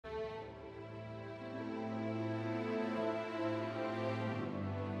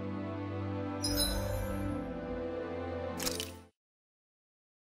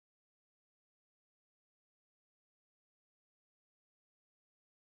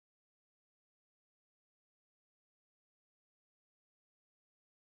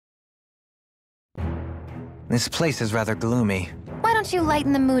This place is rather gloomy. Why don't you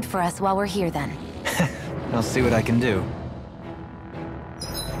lighten the mood for us while we're here then? I'll see what I can do.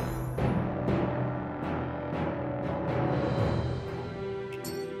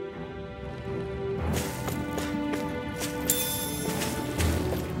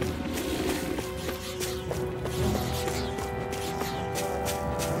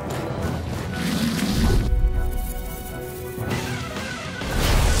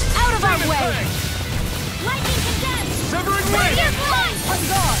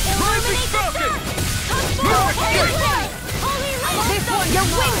 Your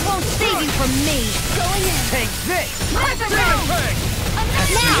wings won't save you from me! Going in! Take this!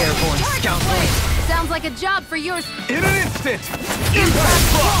 Now! Airborne scoundrel! Sounds like a job for yours. In an instant!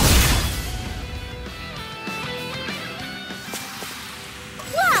 Impact block!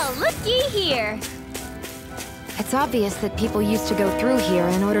 Well, looky here! It's obvious that people used to go through here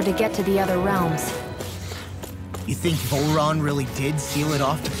in order to get to the other realms. You think Vholran really did seal it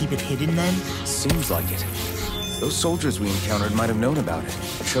off to keep it hidden then? Seems like it. Those soldiers we encountered might have known about it,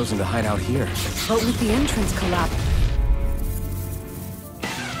 chosen to hide out here. But with the entrance collapse...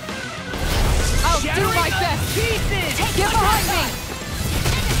 I'll do my best! Get behind me!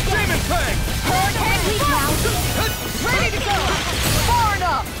 Demon Fang! Hurricane leap now! Ready to go! Far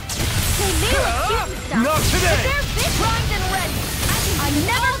enough! They may look cute and stuff, Not today! but they're big primed and ready! I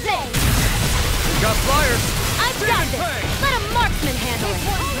never say! Got flyers! I've got this! Let a marksman handle it!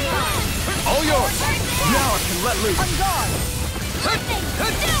 All yours! Now I can let loose! On guard!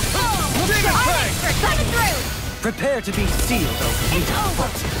 Demon Fang! Coming through! Prepare to be sealed, It's over!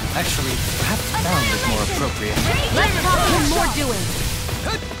 Actually, perhaps found is more appropriate. Let's talk some more doing!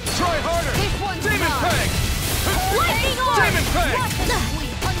 Try harder! This one's Demon mine. Fang! Lightning orb! Demon Fang!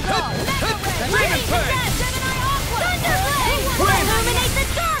 On guard! Demon Fang! Thunderblade! Illuminate the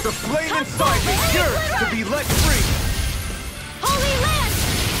dark! The flame inside me yearns to be let free! Holy Land!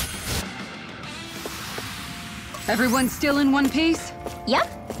 Everyone still in one piece? Yep.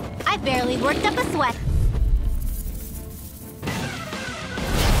 I barely worked up a sweat.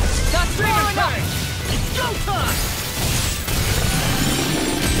 That's Demon Fang! It's go time!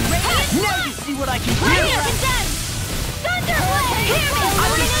 Now you see what I can do! Lightning condensed! Thunderblade! Hear me! I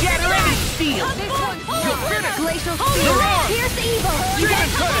can shatter any steel! You're finished! Glacial You're Steel! on! Here's the evil! Demon Get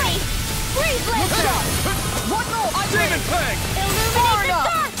Fang! company! Freeze Laser! One more! Demon Fang! Illuminate the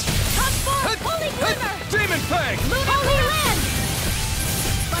dark! Come forth! Holy Glimmer! Demon Fang! Holy Land!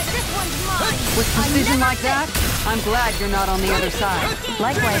 But this one's mine! With precision like that, I'm glad you're not on the other side.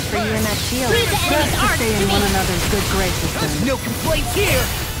 Likewise for you and that shield. It's best to stay in one another's good graces then. No complaints here!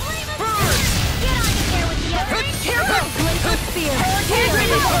 Burn! Get on here with the others! Here goes Glacial Spear! Here's the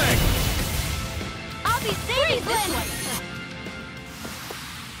Demon evil! Fang! I'll be saving this one!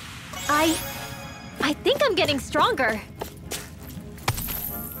 I think I'm getting stronger.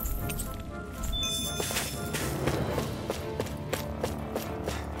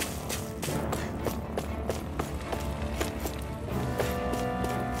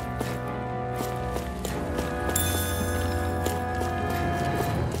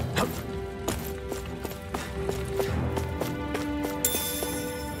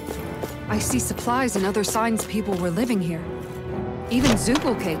 I see supplies and other signs people were living here. Even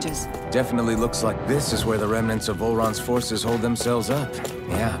Zoogle cages. Definitely looks like this is where the remnants of Vholran's forces hold themselves up.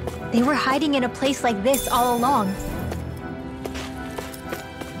 Yeah. They were hiding in a place like this all along.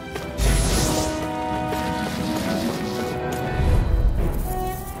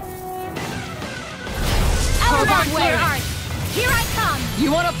 Outbound way! Here I come!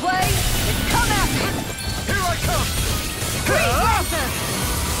 You wanna play? Come at me! Here I come! Freeze Lancer!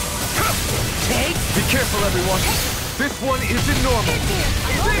 Be careful, everyone! This one isn't normal!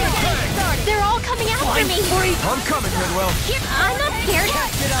 Demon Fang! They're all coming after me! I'm coming, Rinwell! I'm not scared!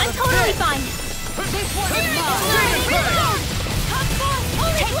 I'm totally fine! This one is mine! Come forth!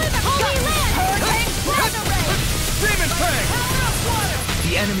 Holy Glimmer! Holy Land! Hurricane Blaster Ray! Demon Fang!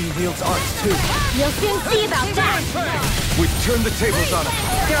 The enemy wields arts too. You'll soon see about that! We've turned the tables on him!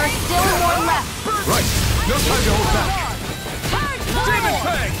 There are still more left! Right! No time to hold back! Demon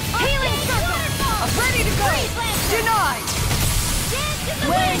Fang! Healing Circle! Ready to go! Denied!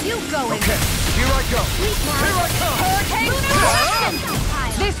 Where are you going? Okay, here I go! Here I come! Hurricane Lunar!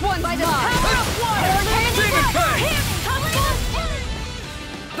 This one's By the mine! power of water! Demon Fang! Come on!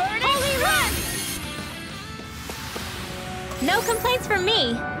 Holy Run! No complaints from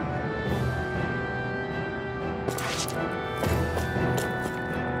me.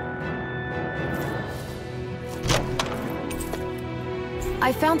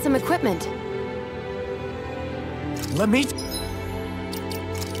 I found some equipment. Let me...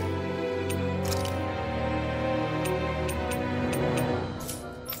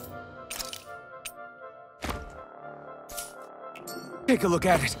 Take a look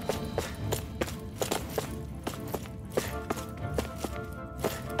at it.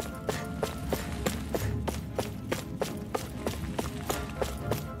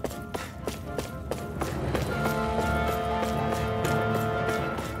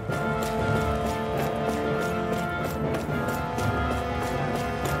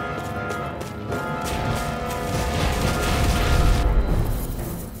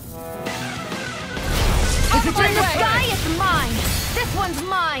 In the sky, it's mine! This one's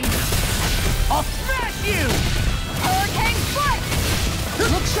mine! I'll smash you! Hurricane Foot!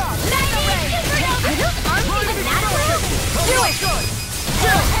 Look sharp! Are those arms even that move? Do it!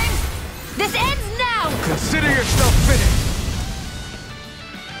 Hurricane! This ends now! Consider yourself finished!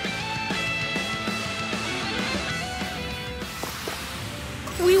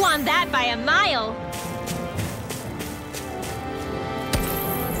 We won that by a mile!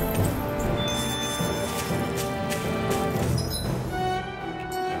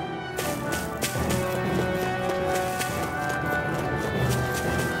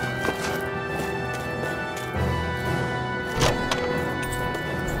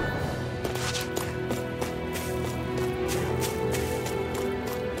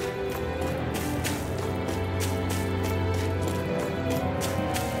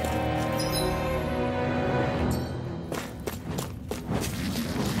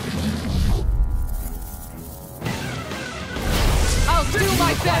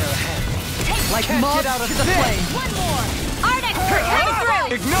 Like moths to the flame. One more! Ardex, come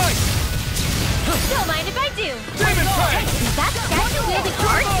through! Ignite! Don't mind if I do! Demon Prey! Is that statue wielding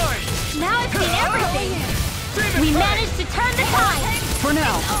art? Now I've seen everything! We managed to turn the tide! For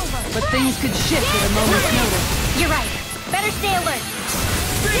now, but things could shift at a moment's notice. You're right. Better stay alert.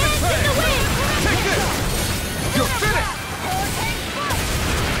 Demon Dance in Prey! the wind! Take this! You're finished!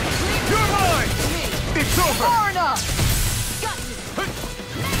 You're mine! It's over! Far enough!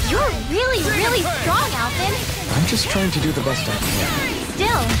 You're really, really strong, Alphen. I'm just trying to do the best I can.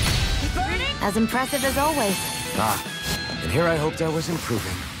 Still, as impressive as always. Ah, and here I hoped I was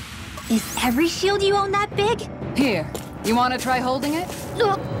improving. Is every shield you own that big? Here, you want to try holding it?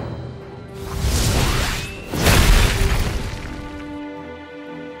 Ugh.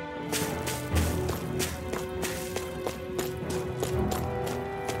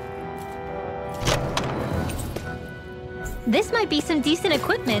 This might be some decent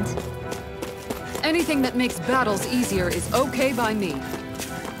equipment. Anything that makes battles easier is okay by me.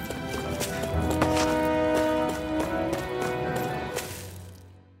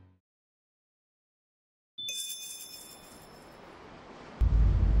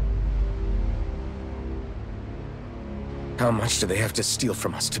 How much do they have to steal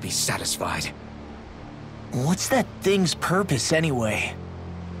from us to be satisfied? What's that thing's purpose, anyway?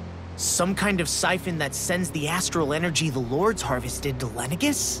 Some kind of siphon that sends the astral energy the Lords harvested to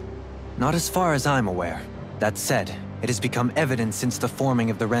Lenegis? Not as far as I'm aware. That said, it has become evident since the forming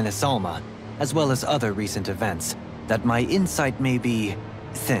of the Renis Alma, as well as other recent events, that my insight may be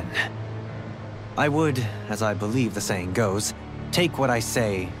thin. I would, as I believe the saying goes, take what I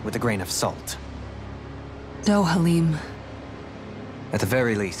say with a grain of salt. No, Halim. At the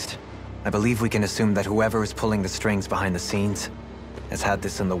very least, I believe we can assume that whoever is pulling the strings behind the scenes has had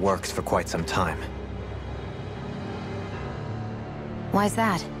this in the works for quite some time. Why's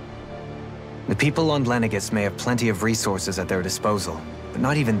that? The people on Lenegis may have plenty of resources at their disposal, but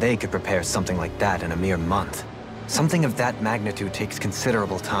not even they could prepare something like that in a mere month. Something of that magnitude takes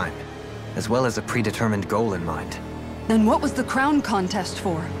considerable time, as well as a predetermined goal in mind. Then what was the crown contest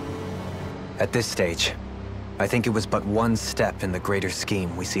for? At this stage, I think it was but one step in the greater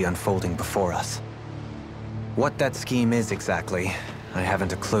scheme we see unfolding before us. What that scheme is exactly, I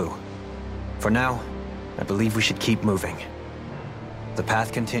haven't a clue. For now, I believe we should keep moving. The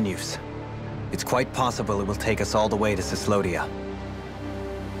path continues. It's quite possible it will take us all the way to Cyslodia.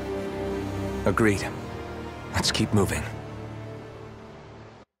 Agreed. Let's keep moving.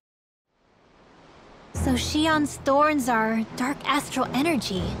 So Shion's thorns are dark astral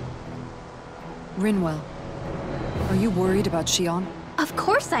energy. Rinwell, are you worried about Shion? Of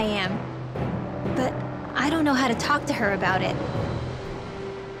course I am. But I don't know how to talk to her about it.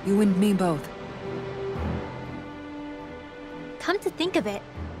 You and me both. Come to think of it,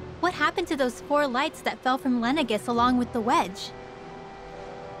 what happened to those 4 lights that fell from Lenegis along with the wedge?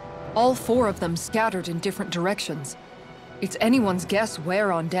 All 4 of them scattered in different directions. It's anyone's guess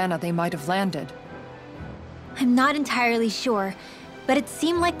where on Dana they might have landed. I'm not entirely sure, but it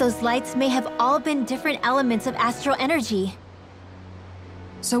seemed like those lights may have all been different elements of astral energy.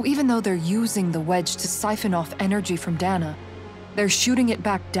 So even though they're using the wedge to siphon off energy from Dana, they're shooting it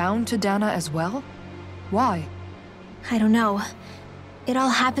back down to Dana as well? Why? I don't know. It all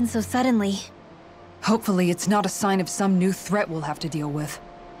happened so suddenly. Hopefully it's not a sign of some new threat we'll have to deal with.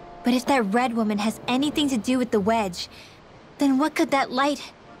 But if that red woman has anything to do with the wedge, then what could that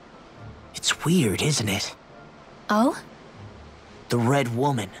light... It's weird, isn't it? Oh? The Red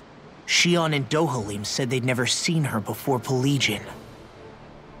Woman. Shion and Dohalim said they'd never seen her before Pelegion.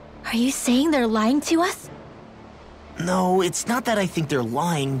 Are you saying they're lying to us? No, it's not that I think they're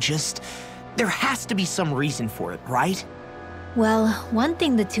lying, just... there has to be some reason for it, right? Well, one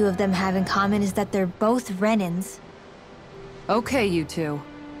thing the two of them have in common is that they're both Renans. Okay, you two.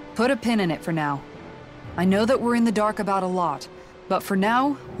 Put a pin in it for now. I know that we're in the dark about a lot, but for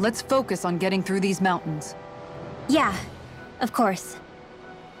now, let's focus on getting through these mountains. Yeah, of course.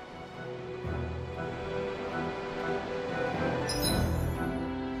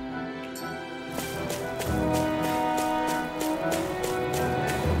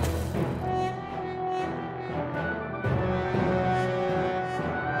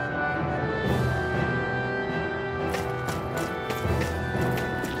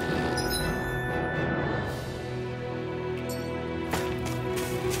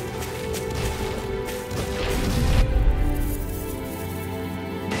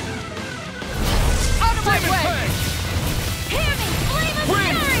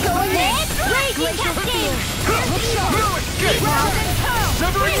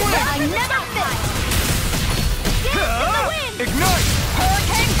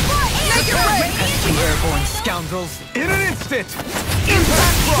 Airborne scoundrels! In an instant!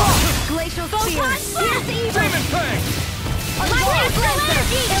 Impact Frost! Glacial Spear! Demon Fang!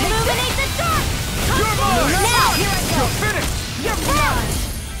 Illuminate the dark! You're mine! Now! Here I go! You're finished! You're mine!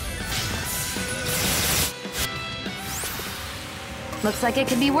 Looks like it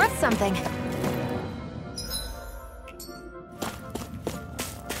could be worth something.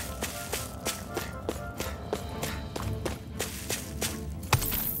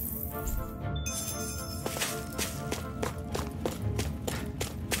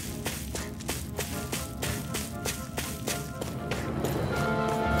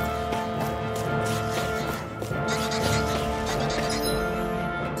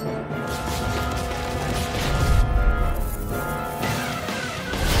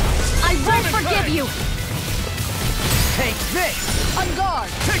 Forgive you! Take this! On guard!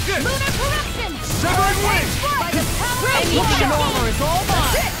 Take this! Lunar corruption! Severing Wing! By the power of Anything armor is all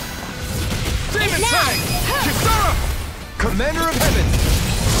mine! Demon Fang! Kisara! Commander of Heaven!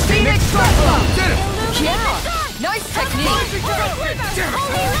 Phoenix Cyclone! Did it! Yeah! Nice technique!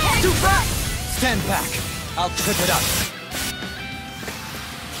 Too fast! Stand back! I'll trip it up.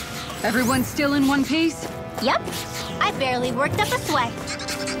 Everyone still in one piece? Yep. I barely worked up a sweat.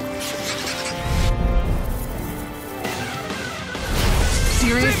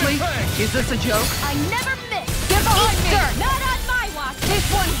 Seriously? Is this a joke? I never miss. Get behind me! Eastern. Not on my watch. This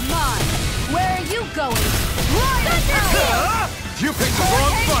one's mine! Where are you going? Thunder! You picked the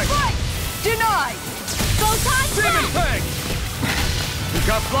wrong fight! Denied! Photon Demon blast! Fang! You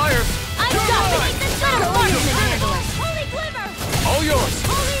got flyers! I'm stopping the sun! Holy glimmer! All yours!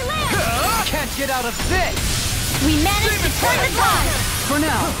 Holy lamp! Can't get out of this! We managed to turn the tide! For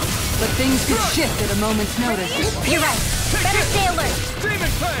now, but things could shift at a moment's notice. You're right. Better stay alert. Demon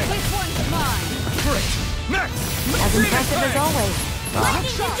Fang! This one's mine! Great! Next! As impressive as always.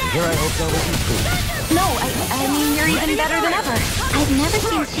 Here I hope that wasn't true. No, I mean, you're even better than ever. I've never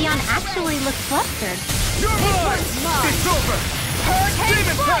seen Shion actually look flustered. You're mine! It's over!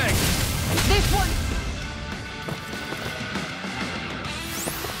 Demon Fang! This one!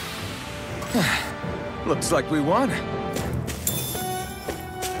 Looks like we won.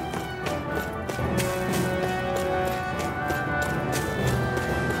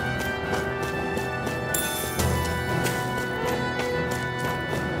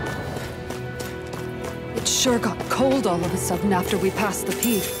 It sure got cold all of a sudden after we passed the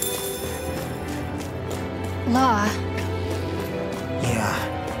peak. Law. Yeah,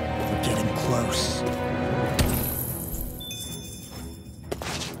 we're getting close.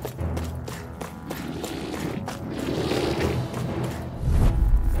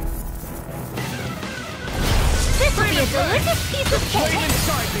 This will be a delicious piece of Flame cake.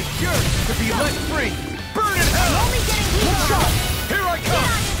 inside me yearns to be let free! Burn in hell! Only getting weaker. Here I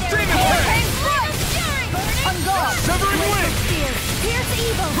come! Demon Fang! On guard! Severing Wing! Here's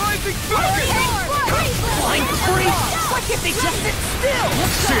evil. Rising Circuit! Flying free! Why can't they just sit still?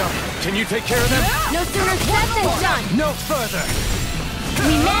 Shion, can you take care of them? No sooner said than done. No further!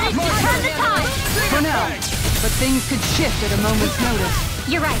 We managed to turn the tide. For now, but things could shift at a moment's notice.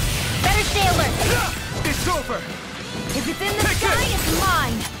 You're right. Better stay alert. It's over! If it's in the Take sky, it. it's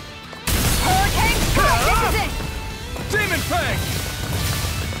mine. Hurricane strike. This is it. Demon Fang!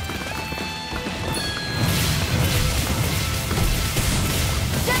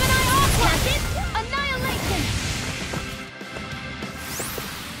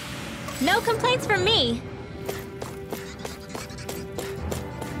 No complaints from me.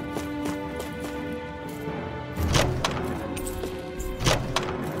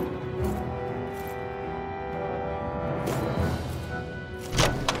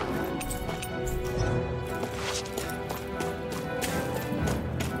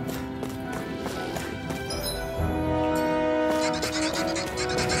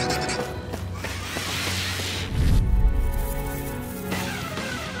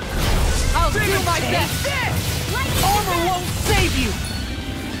 Armor won't save you!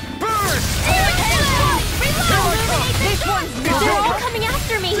 Burst! This one's not. They're all coming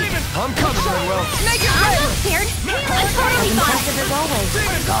after me. I'm coming, Manuel. I'm not scared. I'm totally fine. As always.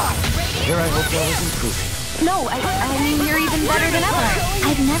 Here I hope that was improving. No, I mean, you're even better than ever.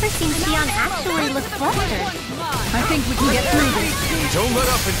 I've never seen Xion actually look flustered. I think we can get through this. Don't let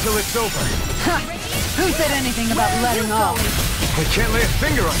up until it's over. Who said anything about letting off? I can't lay a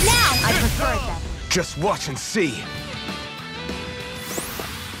finger on it. Now! I prefer it then. Just watch and see.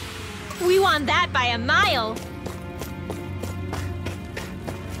 We won that by a mile.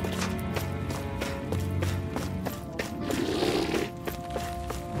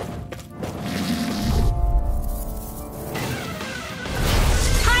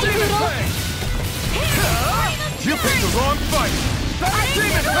 Hi, Noodle! You picked the wrong fight.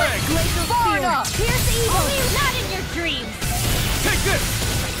 Demon Fang! Far enough! Here's evil! Not in your dreams! Take this!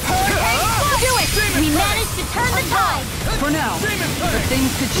 Do it! We managed to turn the tide! For now, but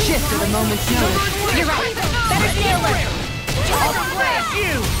things could shift at a moment's notice. You're right. Better stay alert. I'll blast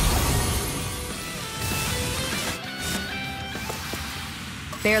you!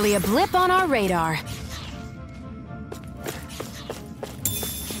 Barely a blip on our radar.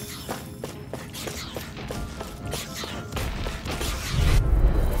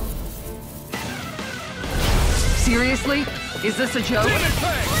 Seriously? Is this a joke? Demon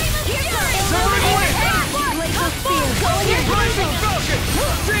Fang!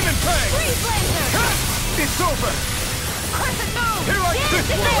 Demon Fang! It's over! Here I this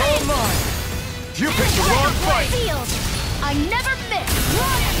one's all mine! You picked the wrong fight! I never miss!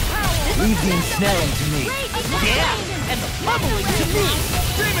 Evening smelling to me. Yeah! And the bubbling to me!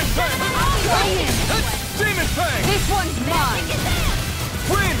 Demon Fang! Demon Fang! This one's mine!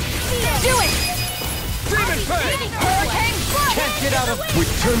 Win! Do it! Demon Fang! Hurricane Flash! Can't get out of... We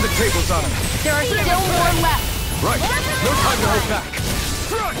turned the tables on him. There are still more left! Right. No time to hold back.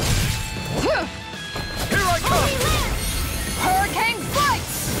 Front! Here I come! Hurricane Flight!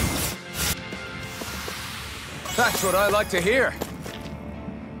 That's what I like to hear.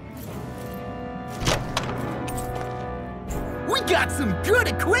 We got some good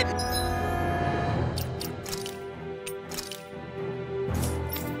equipment!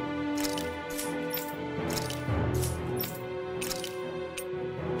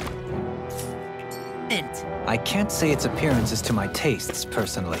 I can't say its appearance is to my tastes,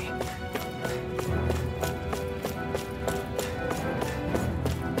 personally.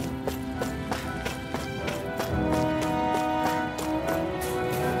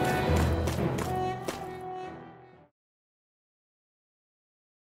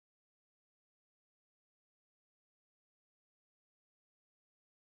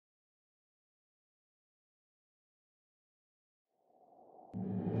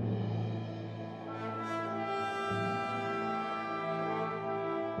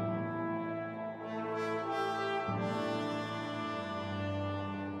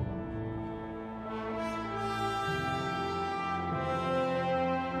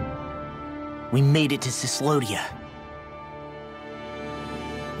 We made it to Cyslodia.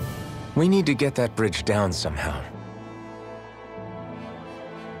 We need to get that bridge down somehow.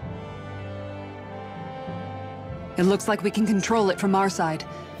 It looks like we can control it from our side.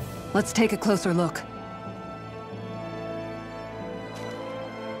 Let's take a closer look.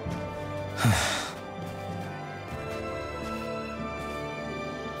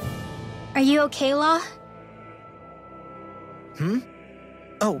 Are you okay, Law?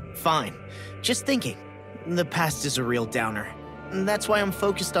 Oh, fine. Just thinking. The past is a real downer. That's why I'm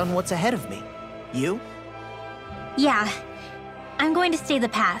focused on what's ahead of me. You? Yeah. I'm going to stay the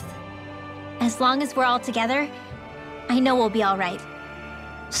path. As long as we're all together, I know we'll be all right.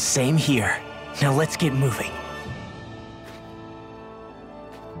 Same here. Now let's get moving.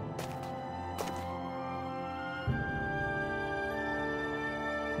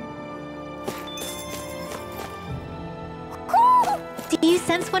 Do you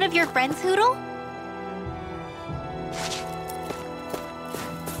sense one of your friends, Hootle?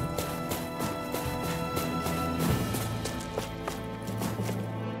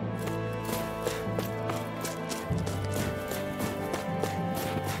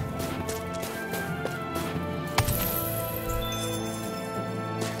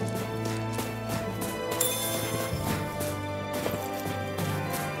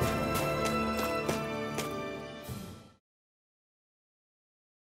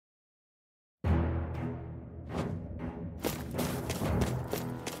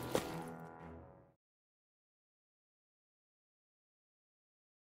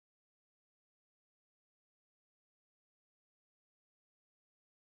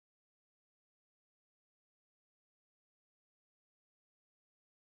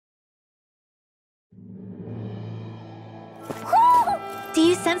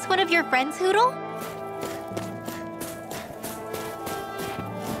 sense one of your friends, Hootle?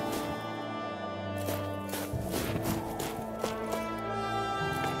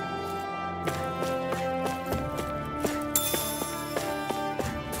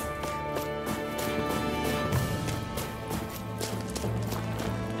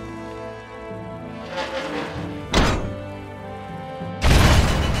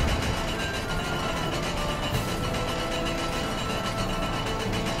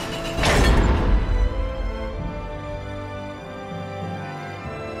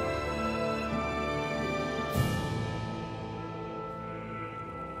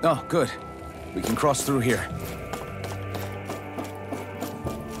 Oh, good. We can cross through here.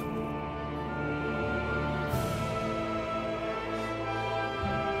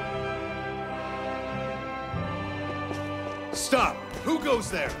 Stop! Who goes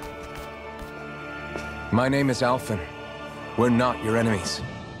there? My name is Alphen. We're not your enemies.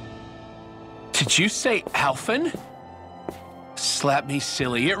 Did you say Alphen? Slap me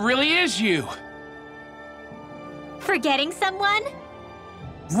silly, it really is you! Forgetting someone?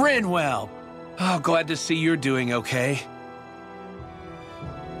 Rinwell! Oh, glad to see you're doing okay.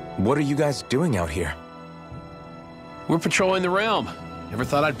 What are you guys doing out here? We're patrolling the realm. Never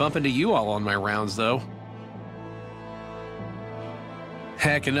thought I'd bump into you all on my rounds, though.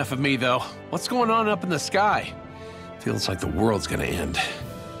 Heck, enough of me, though. What's going on up in the sky? Feels like the world's gonna end.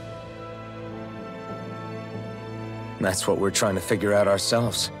 That's what we're trying to figure out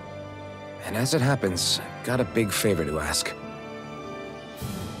ourselves. And as it happens, I've got a big favor to ask.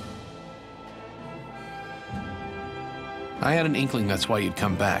 I had an inkling that's why you'd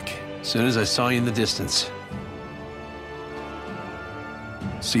come back, as soon as I saw you in the distance.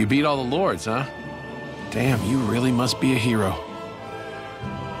 So you beat all the lords, huh? Damn, you really must be a hero.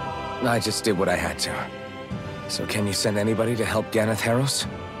 I just did what I had to. So can you send anybody to help Ganeth Harros?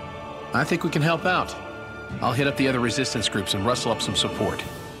 I think we can help out. I'll hit up the other resistance groups and rustle up some support.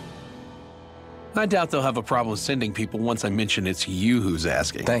 I doubt they'll have a problem sending people once I mention it's you who's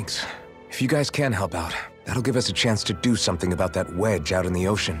asking. Thanks. If you guys can help out, that'll give us a chance to do something about that wedge out in the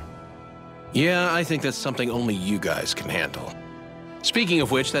ocean. Yeah, I think that's something only you guys can handle. Speaking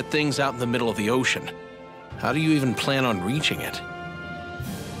of which, that thing's out in the middle of the ocean. How do you even plan on reaching it?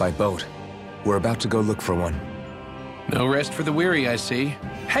 By boat. We're about to go look for one. No rest for the weary, I see.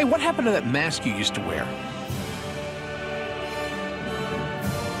 Hey, what happened to that mask you used to wear?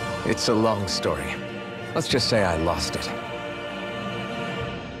 It's a long story. Let's just say I lost it.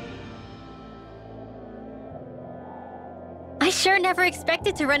 I sure never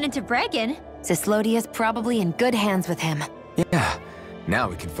expected to run into Bregan. Cyslodia's probably in good hands with him. Yeah. Now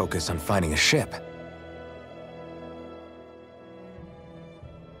we can focus on finding a ship.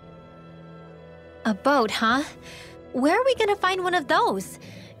 A boat, huh? Where are we gonna find one of those?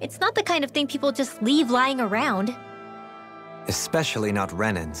 It's not the kind of thing people just leave lying around. Especially not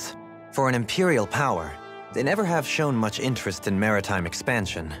Renans. For an Imperial power, they never have shown much interest in maritime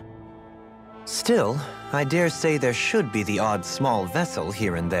expansion. Still, I dare say there should be the odd small vessel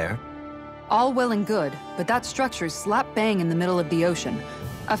here and there. All well and good, but that structure's slap bang in the middle of the ocean.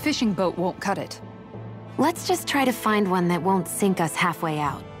 A fishing boat won't cut it. Let's just try to find one that won't sink us halfway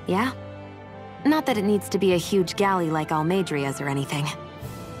out, yeah? Not that it needs to be a huge galley like Almeidria's or anything.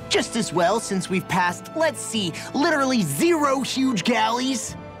 Just as well, since we've passed, let's see, literally 0 huge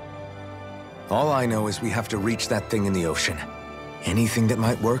galleys. All I know is we have to reach that thing in the ocean. Anything that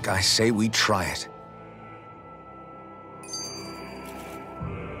might work, I say we try it.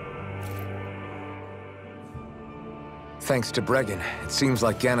 Thanks to Bregan, it seems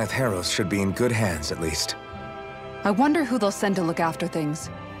like Ganeth Harros should be in good hands, at least. I wonder who they'll send to look after things.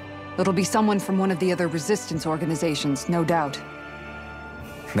 It'll be someone from one of the other resistance organizations, no doubt.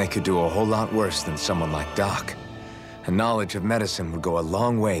 They could do a whole lot worse than someone like Doc. A knowledge of medicine would go a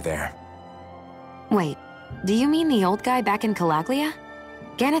long way there. Wait, do you mean the old guy back in Calaglia?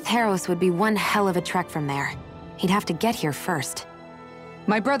 Ganeth Harros would be one hell of a trek from there. He'd have to get here first.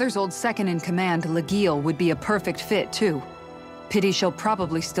 My brother's old second-in-command, Lagiel, would be a perfect fit, too. Pity she'll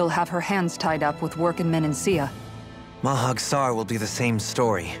probably still have her hands tied up with work in Menancia. Mahag Saar will be the same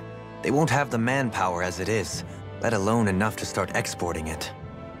story. They won't have the manpower as it is, let alone enough to start exporting it.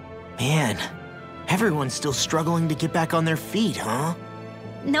 Man, everyone's still struggling to get back on their feet, huh?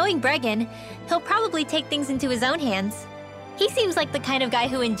 Knowing Bregan, he'll probably take things into his own hands. He seems like the kind of guy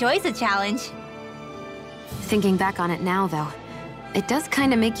who enjoys a challenge. Thinking back on it now, though, it does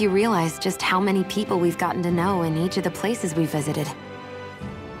kind of make you realize just how many people we've gotten to know in each of the places we visited.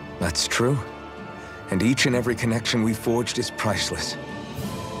 That's true. And each and every connection we forged is priceless.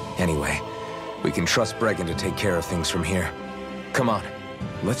 Anyway, we can trust Bregan to take care of things from here. Come on,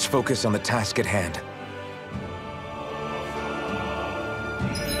 Let's focus on the task at hand.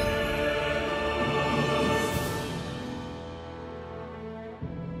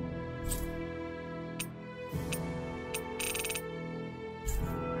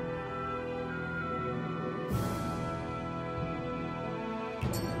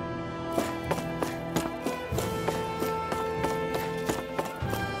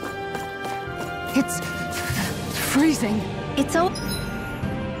 It's freezing. It's all.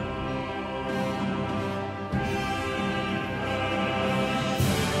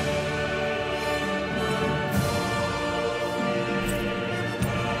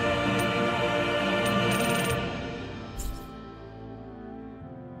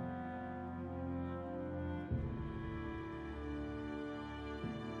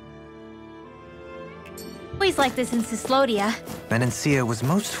 Always like this in Cyslodia. Menancia was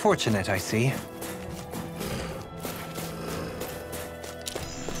most fortunate, I see.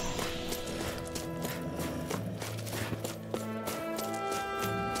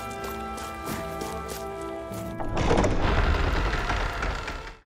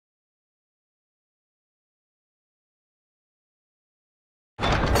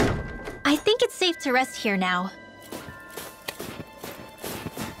 I think it's safe to rest here now.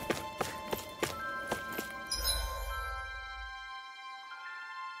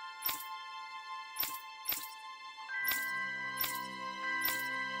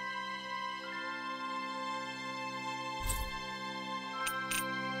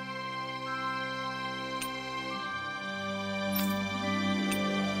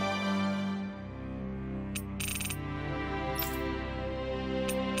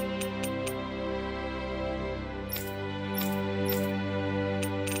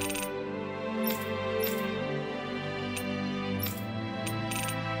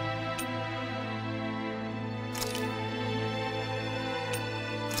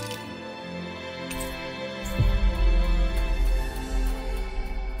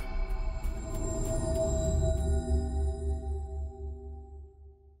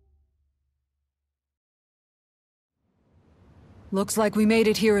 Looks like we made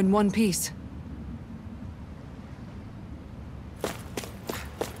it here in one piece.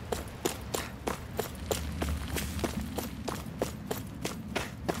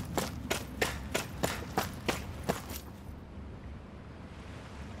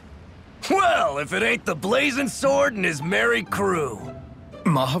 Well, if it ain't the Blazing Sword and his merry crew.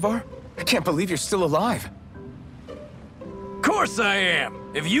 Mahavar? I can't believe you're still alive. Course I am.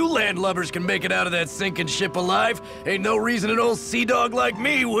 If you landlubbers can make it out of that sinking ship alive, ain't no reason an old sea dog like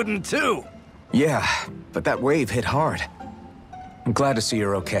me wouldn't too. Yeah, but that wave hit hard. I'm glad to see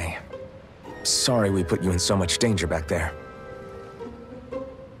you're okay. Sorry we put you in so much danger back there.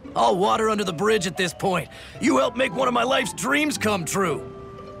 All water under the bridge at this point. You helped make one of my life's dreams come true.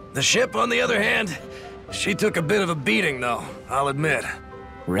 The ship, on the other hand, she took a bit of a beating though, I'll admit.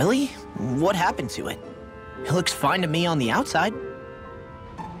 Really? What happened to it? It looks fine to me on the outside.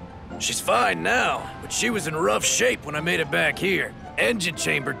 She's fine now, but she was in rough shape when I made it back here. Engine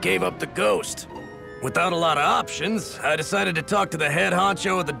chamber gave up the ghost. Without a lot of options, I decided to talk to the head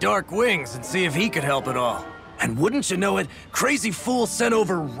honcho of the Dark Wings and see if he could help at all. And wouldn't you know it, Crazy Fool sent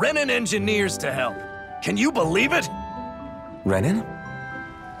over Renan engineers to help. Can you believe it? Renan?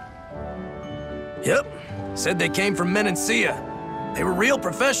 Yep. Said they came from Menancia. They were real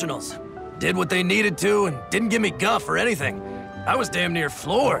professionals. Did what they needed to and didn't give me guff or anything. I was damn near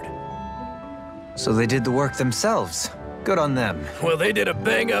floored. So they did the work themselves. Good on them. Well, they did a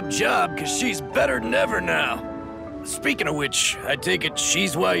bang-up job, because she's better than ever now. Speaking of which, I take it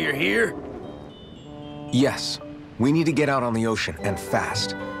she's why you're here? Yes. We need to get out on the ocean, and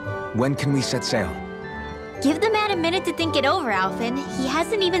fast. When can we set sail? Give the man a minute to think it over, Alphen. He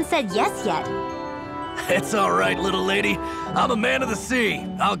hasn't even said yes yet. It's all right, little lady. I'm a man of the sea.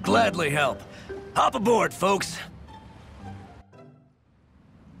 I'll gladly help. Hop aboard, folks.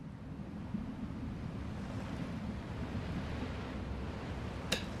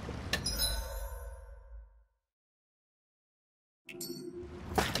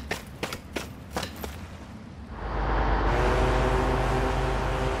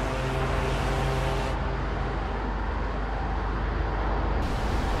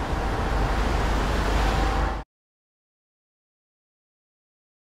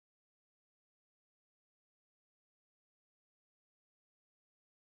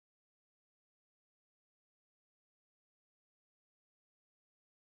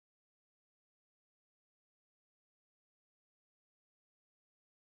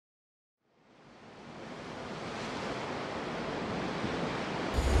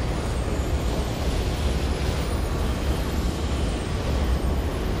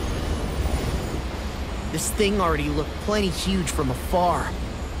 This thing already looked plenty huge from afar.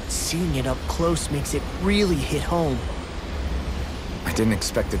 Seeing it up close makes it really hit home. I didn't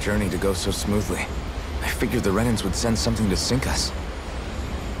expect the journey to go so smoothly. I figured the Renans would send something to sink us.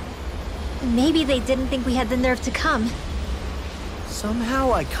 Maybe they didn't think we had the nerve to come.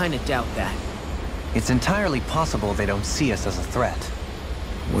 Somehow I kinda doubt that. It's entirely possible they don't see us as a threat.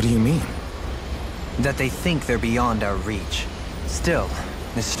 What do you mean? That they think they're beyond our reach. Still,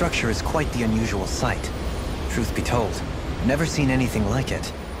 this structure is quite the unusual sight. Truth be told, never seen anything like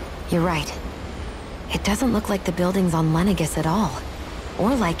it. You're right. It doesn't look like the buildings on Lenegis at all.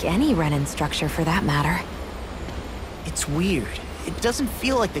 Or like any Renan structure for that matter. It's weird. It doesn't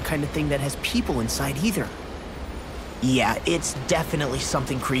feel like the kind of thing that has people inside either. Yeah, it's definitely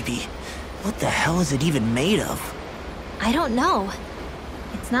something creepy. What the hell is it even made of? I don't know.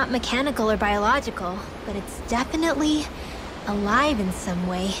 It's not mechanical or biological, but it's definitely alive in some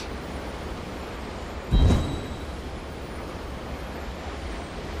way.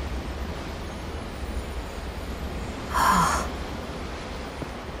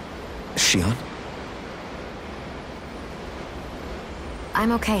 Shion?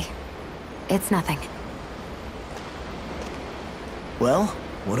 I'm okay. It's nothing. Well,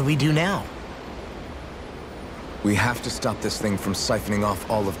 what do we do now? We have to stop this thing from siphoning off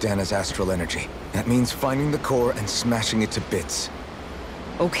all of Dana's astral energy. That means finding the core and smashing it to bits.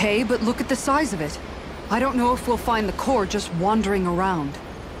 Okay, but look at the size of it. I don't know if we'll find the core just wandering around.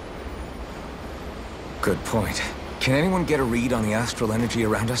 Good point. Can anyone get a read on the astral energy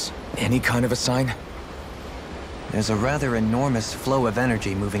around us? Any kind of a sign? There's a rather enormous flow of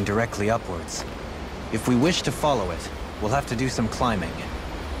energy moving directly upwards. If we wish to follow it, we'll have to do some climbing.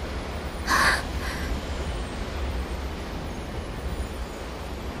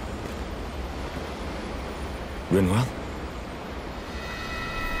 Rinwell?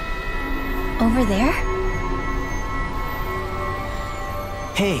 Over there?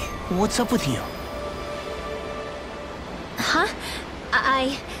 Hey, what's up with you? Huh?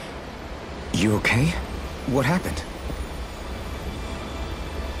 You okay? What happened?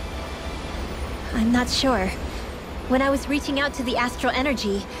 I'm not sure. When I was reaching out to the astral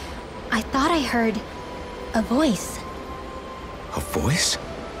energy, I thought I heard a voice. A voice?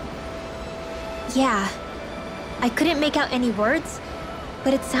 Yeah. I couldn't make out any words,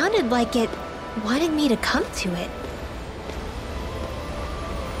 but it sounded like it wanted me to come to it.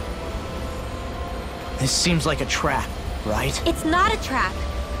 This seems like a trap, right? It's not a trap.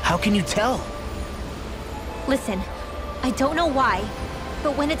 How can you tell? Listen, I don't know why,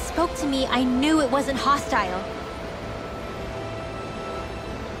 but when it spoke to me, I knew it wasn't hostile.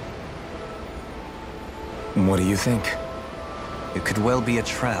 What do you think? It could well be a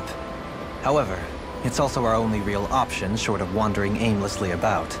trap. However, it's also our only real option short of wandering aimlessly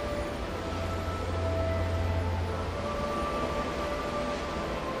about.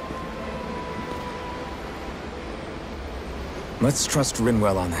 Let's trust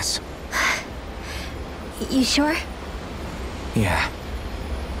Rinwell on this. You sure? Yeah.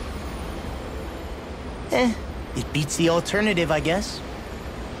 It beats the alternative, I guess.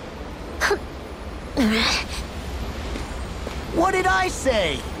 What did I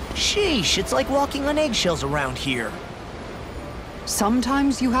say? Sheesh, it's like walking on eggshells around here.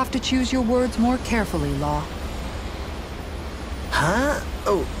 Sometimes you have to choose your words more carefully, Law. Huh?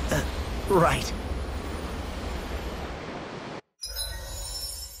 Oh, right.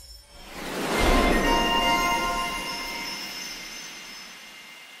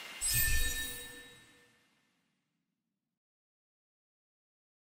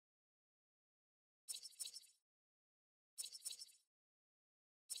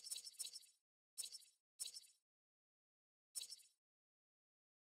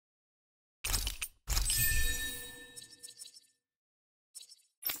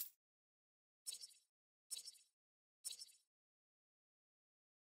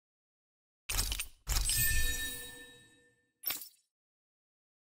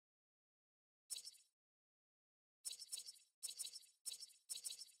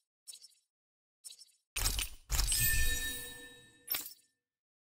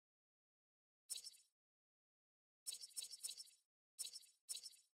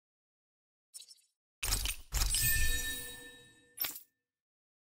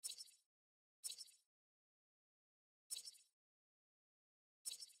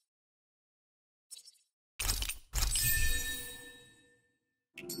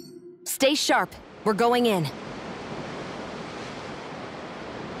 Stay sharp. We're going in.